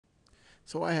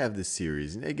So I have this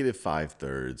series, negative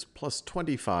 5/3 plus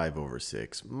 25 over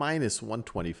 6 minus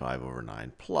 125 over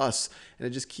 9 plus, and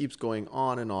it just keeps going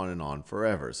on and on and on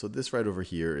forever. So this right over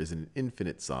here is an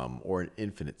infinite sum or an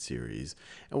infinite series.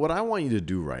 And what I want you to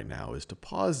do right now is to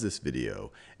pause this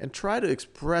video and try to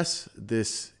express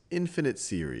this infinite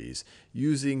series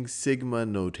using sigma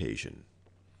notation.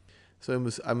 So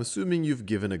I'm assuming you've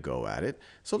given a go at it.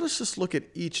 So let's just look at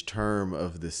each term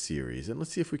of this series, and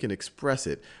let's see if we can express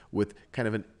it with kind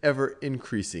of an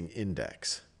ever-increasing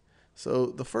index. So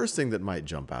the first thing that might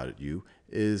jump out at you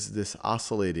is this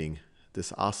oscillating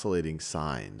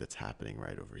sign that's happening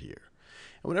right over here.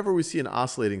 And whenever we see an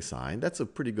oscillating sign, that's a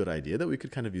pretty good idea that we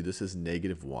could kind of view this as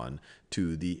 -1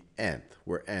 to the nth,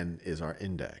 where n is our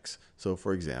index. So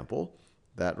for example,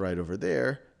 that right over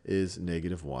there is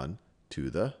 -1 to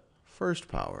the first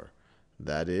power.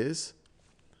 That is,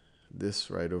 this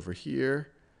right over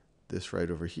here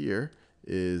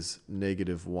is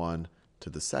 -1 to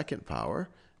the second power.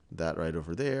 That right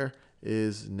over there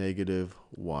is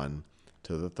 -1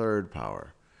 to the third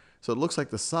power. So it looks like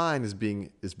the sign is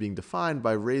being defined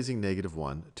by raising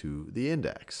 -1 to the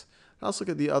index. Now let's look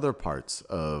at the other parts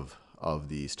of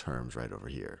these terms right over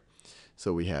here.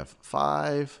 So we have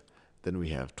 5, then we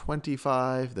have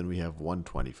 25, then we have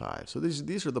 125. So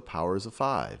these are the powers of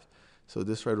 5. So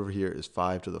this right over here is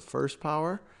 5 to the first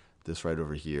power. This right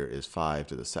over here is 5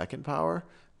 to the second power.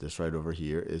 This right over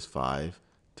here is 5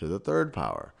 to the third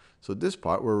power. So this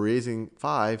part, we're raising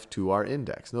 5 to our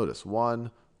index. Notice 1,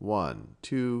 1,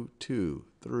 2, 2,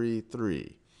 3,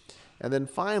 3. And then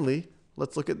finally,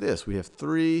 let's look at this. We have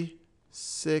 3,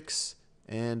 6,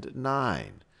 and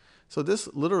 9. So this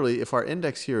literally, if our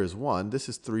index here is 1, this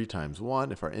is 3 times 1.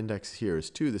 If our index here is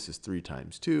 2, this is 3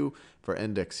 times 2. If our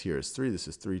index here is 3, this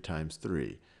is 3 times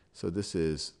 3. So this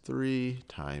is 3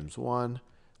 times 1.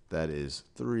 That is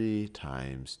 3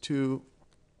 times 2.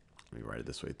 Let me write it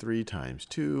this way. 3 times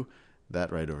 2.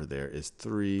 That right over there is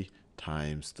 3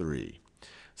 times 3.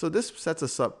 So this sets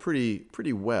us up pretty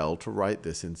well to write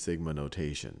this in sigma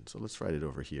notation. So let's write it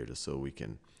over here just so we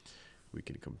can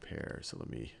compare. So let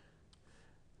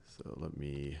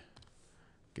me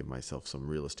give myself some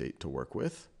real estate to work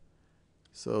with.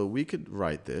 So we could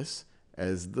write this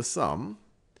as the sum,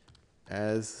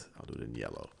 I'll do it in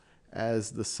yellow,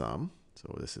 as the sum.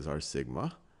 So this is our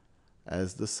sigma,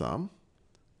 as the sum.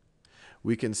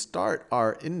 We can start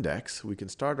our index. We can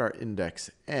start our index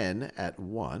n at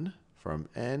 1 from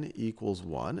n equals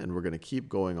 1. And we're going to keep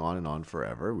going on and on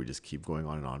forever. We just keep going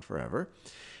on and on forever.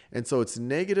 And so it's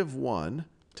 -1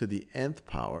 to the nth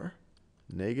power,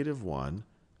 -1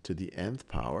 to the nth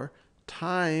power,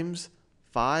 times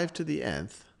 5 to the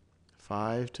nth,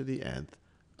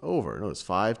 over, notice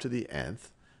 5 to the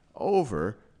nth,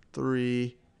 over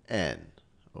 3n.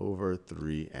 Over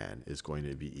 3n is going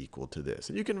to be equal to this.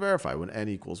 And you can verify when n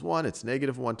equals 1, it's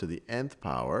 -1 to the nth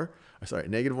power,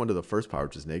 -1 to the first power,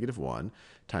 which is -1,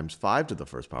 times 5 to the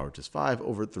first power, which is 5,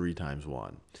 over 3 times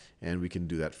 1. And we can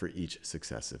do that for each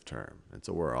successive term. And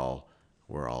so we're all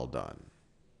done.